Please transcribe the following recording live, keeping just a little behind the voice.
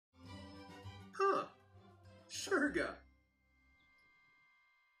Sugar.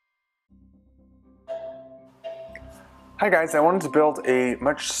 Hi guys, I wanted to build a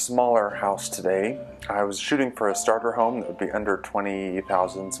much smaller house today. I was shooting for a starter home that would be under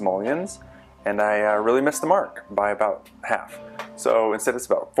 20,000 simoleans, and I really missed the mark by about half. So instead it's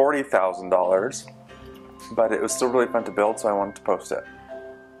about $40,000, but it was still really fun to build, so I wanted to post it.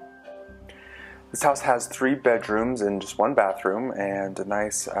 This house has 3 bedrooms and just 1 bathroom, and a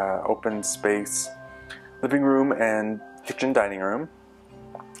nice open space living room and kitchen dining room.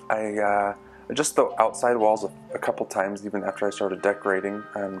 I adjust the outside walls a couple times even after I started decorating,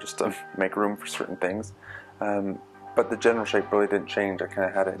 just to make room for certain things. But the general shape really didn't change. I kind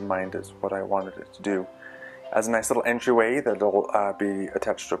of had it in mind as what I wanted it to do. As a nice little entryway that'll be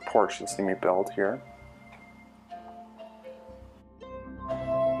attached to a porch you'll see me build here.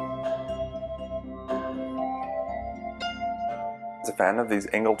 I was a fan of these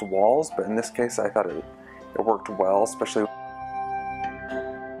angled walls, but in this case I thought it worked well, especially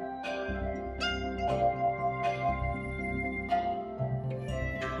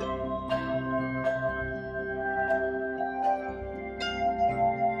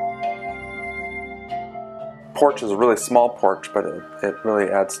porch is a really small porch, but it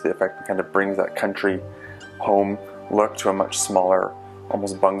really adds to the effect and kind of brings that country home look to a much smaller,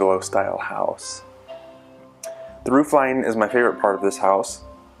 almost bungalow style house. The roof line is my favorite part of this house.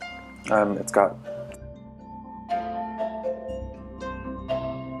 It's got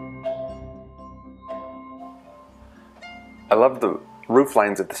I love the roof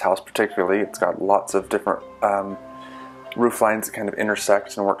lines of this house particularly. It's got lots of different roof lines that kind of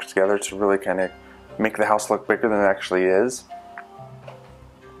intersect and work together to really kind of make the house look bigger than it actually is.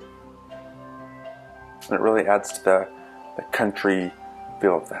 And it really adds to the country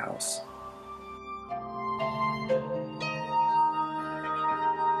feel of the house.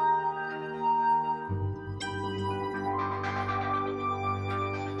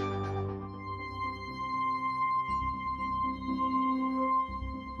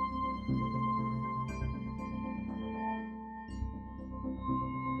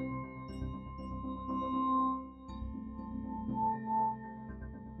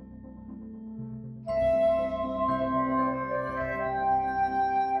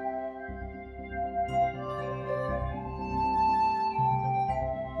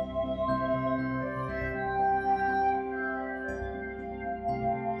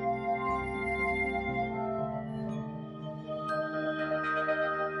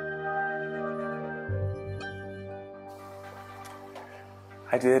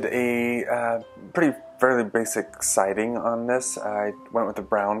 I did a fairly basic siding on this. I went with a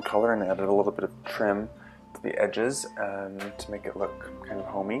brown color and added a little bit of trim to the edges to make it look kind of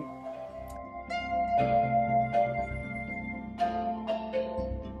homey.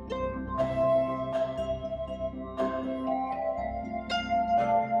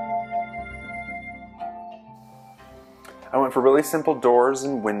 I went for really simple doors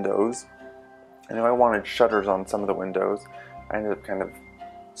and windows. I know I wanted shutters on some of the windows. I ended up kind of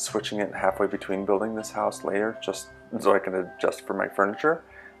switching it halfway between building this house later, just so I can adjust for my furniture.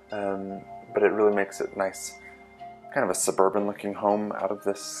 But it really makes it nice, kind of a suburban looking home out of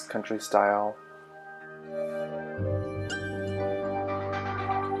this country style.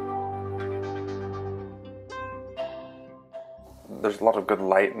 There's a lot of good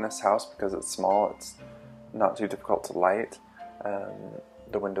light in this house because it's small. It's not too difficult to light.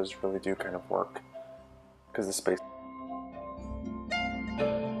 The windows really do kind of work because the space.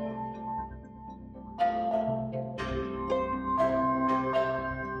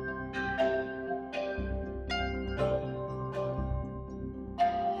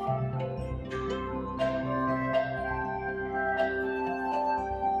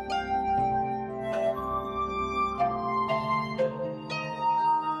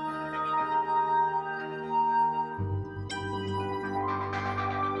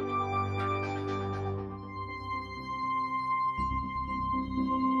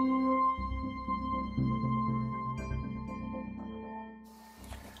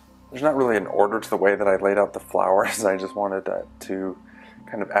 There's not really an order to the way that I laid out the flowers. I just wanted to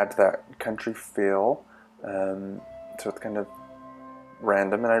kind of add to that country feel. So it's kind of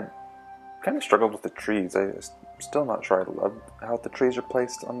random, and I kind of struggled with the trees. I'm still not sure I love how the trees are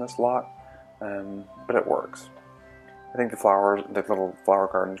placed on this lot, but it works. I think the little flower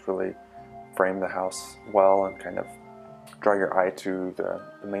gardens really frame the house well and kind of draw your eye to the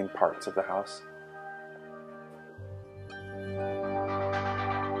main parts of the house.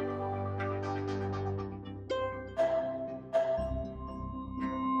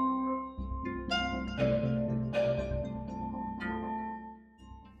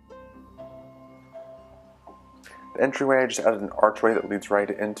 entryway, I just added an archway that leads right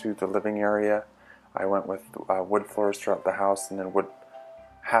into the living area. I went with wood floors throughout the house, and then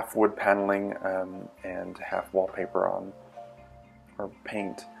half wood paneling and half wallpaper or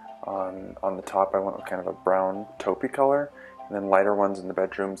paint on the top. I went with kind of a brown taupey color, and then lighter ones in the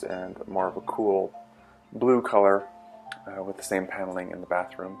bedrooms and more of a cool blue color with the same paneling in the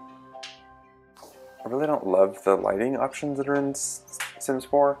bathroom. I really don't love the lighting options that are in Sims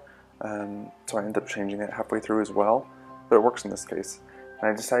 4, so I ended up changing it halfway through as well, but it works in this case. And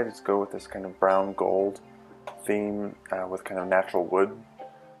I decided to go with this kind of brown gold theme with kind of natural wood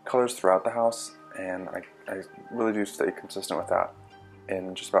colors throughout the house, and I really do stay consistent with that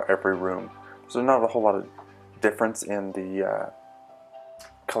in just about every room. So there's not a whole lot of difference in the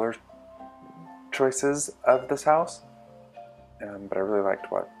color choices of this house, but I really liked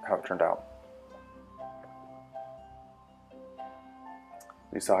how it turned out.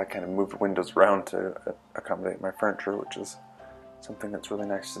 You saw I kind of moved windows around to accommodate my furniture, which is something that's really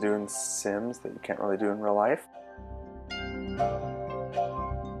nice to do in Sims that you can't really do in real life.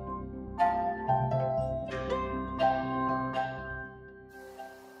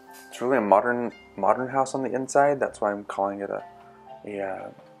 It's really a modern house on the inside. That's why I'm calling it a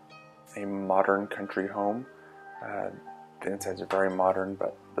modern country home. The insides are very modern,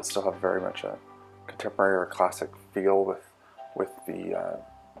 but still have very much a contemporary or classic feel with the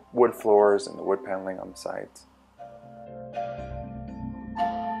wood floors and the wood paneling on the sides.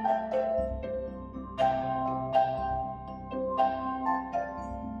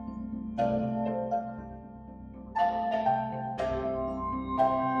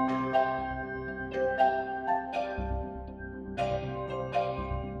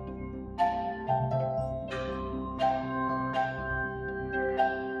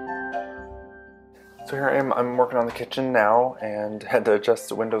 So here I am, I'm working on the kitchen now and had to adjust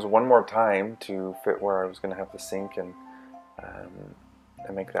the windows one more time to fit where I was going to have the sink and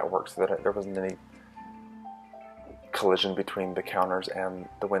make that work so that there wasn't any collision between the counters and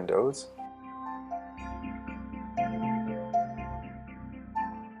the windows.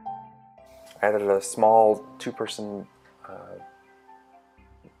 I added a small two-person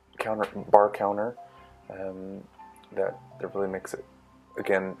bar counter that really makes it,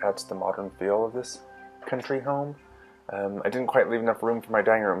 again, adds to the modern feel of this country home. I didn't quite leave enough room for my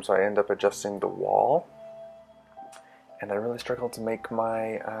dining room, so I ended up adjusting the wall, and I really struggled to make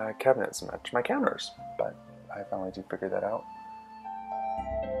my cabinets match my counters, but I finally did figure that out.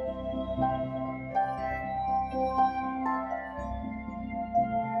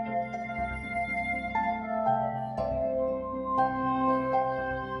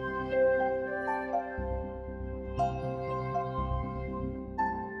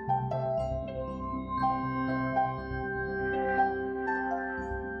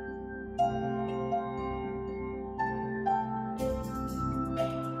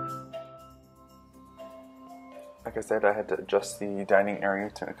 Like I said, I had to adjust the dining area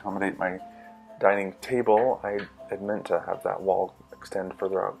to accommodate my dining table. I had meant to have that wall extend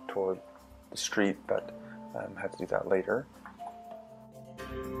further out toward the street, but had to do that later.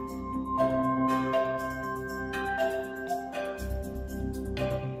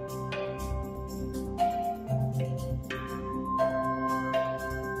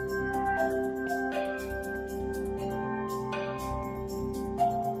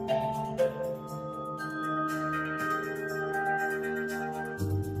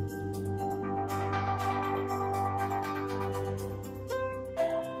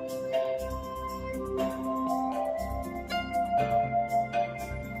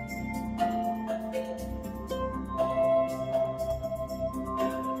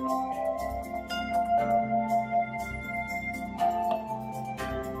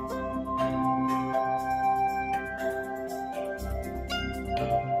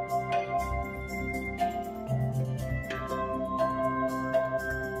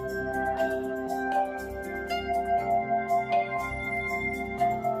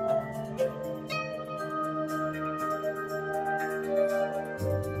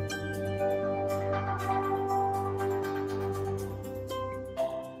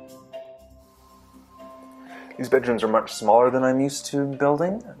 These bedrooms are much smaller than I'm used to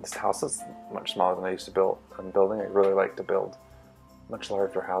building. This house is much smaller than I used to building. I really like to build much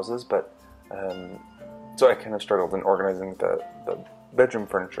larger houses, but so I kind of struggled in organizing the bedroom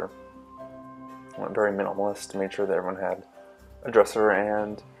furniture. I went very minimalist, made sure that everyone had a dresser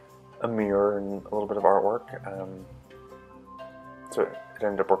and a mirror and a little bit of artwork. So it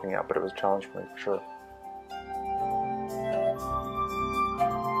ended up working out, but it was a challenge for me for sure.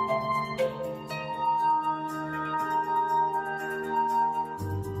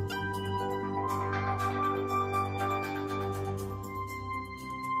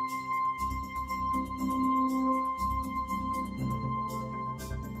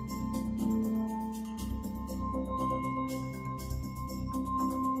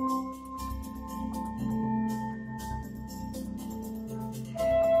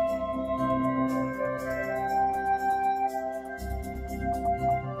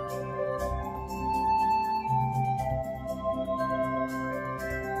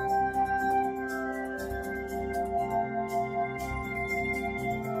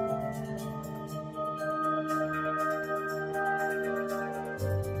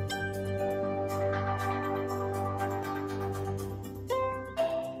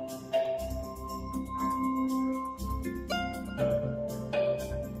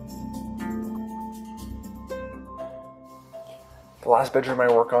 The last bedroom I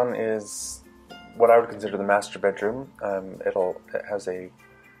work on is what I would consider the master bedroom. It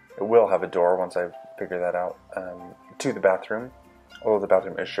will have a door once I figure that out, to the bathroom, although the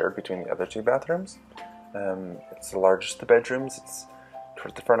bathroom is shared between the other two bathrooms. It's the largest of the bedrooms. It's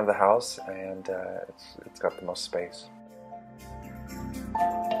towards the front of the house, and it's got the most space.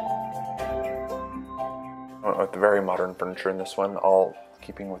 I went with the very modern furniture in this one, all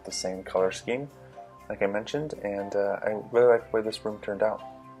keeping with the same color scheme, like I mentioned, and I really like the way this room turned out.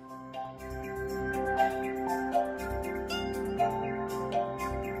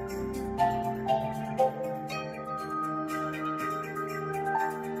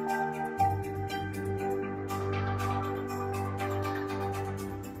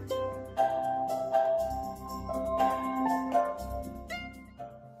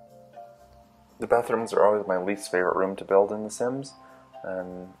 The bathrooms are always my least favorite room to build in The Sims,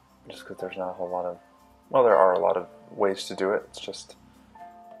 just because there's not a whole lot of, well, there are a lot of ways to do it. It's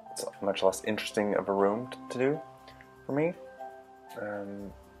much less interesting of a room to do for me.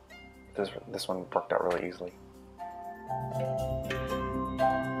 This one worked out really easily.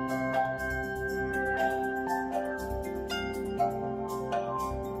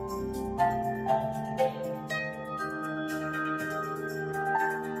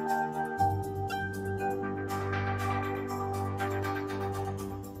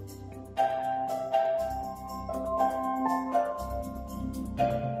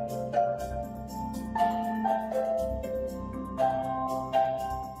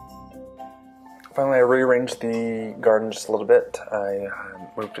 Finally, I rearranged the garden just a little bit. I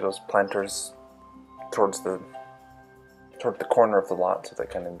moved those planters towards the corner of the lot, so they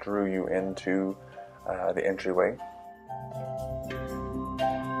kind of drew you into the entryway.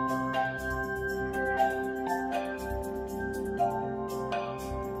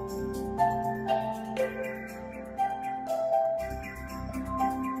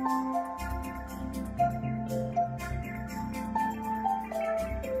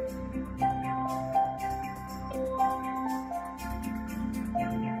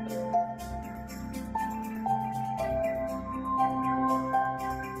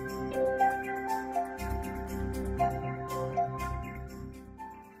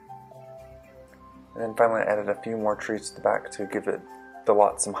 And then finally I added a few more trees to the back to give the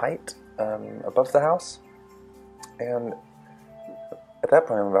lot some height above the house. And at that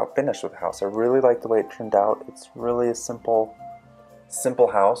point I'm about finished with the house. I really like the way it turned out. It's really a simple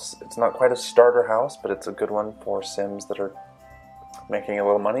house. It's not quite a starter house, but it's a good one for Sims that are making a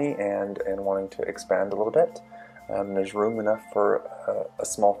little money and wanting to expand a little bit. There's room enough for a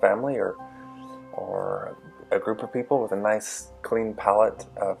small family or a group of people with a nice clean palette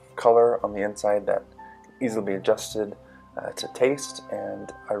of color on the inside that can easily be adjusted to taste,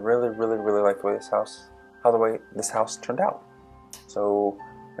 and I really like the way this house turned out. So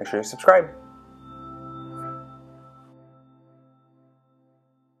make sure you subscribe.